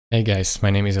Hey guys, my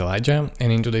name is Elijah,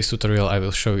 and in today's tutorial I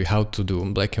will show you how to do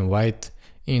black and white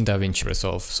in Davinci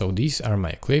Resolve. So these are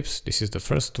my clips. This is the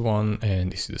first one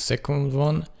and this is the second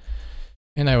one.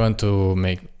 And I want to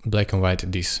make black and white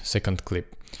this second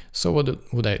clip. So what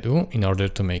would I do in order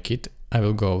to make it? I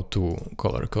will go to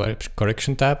color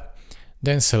correction tab,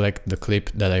 then select the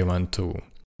clip that I want to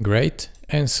grade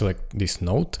and select this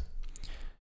node.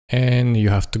 And you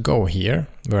have to go here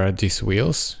where are these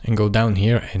wheels and go down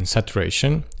here in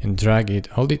saturation and drag it,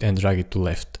 hold it and drag it to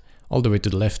left, all the way to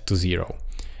the left to 0.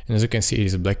 And as you can see, it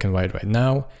is black and white right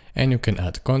now, and you can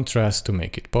add contrast to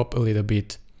make it pop a little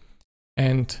bit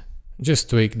and just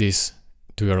tweak this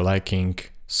to your liking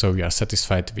so you are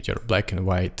satisfied with your black and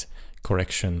white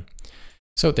correction.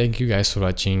 So thank you guys for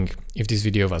watching. If this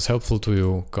video was helpful to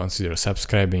you, consider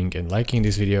subscribing and liking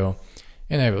this video,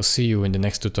 and I will see you in the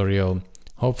next tutorial,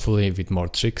 hopefully with more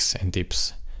tricks and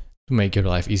tips to make your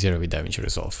life easier with Davinci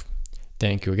Resolve.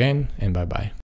 Thank you again and bye bye.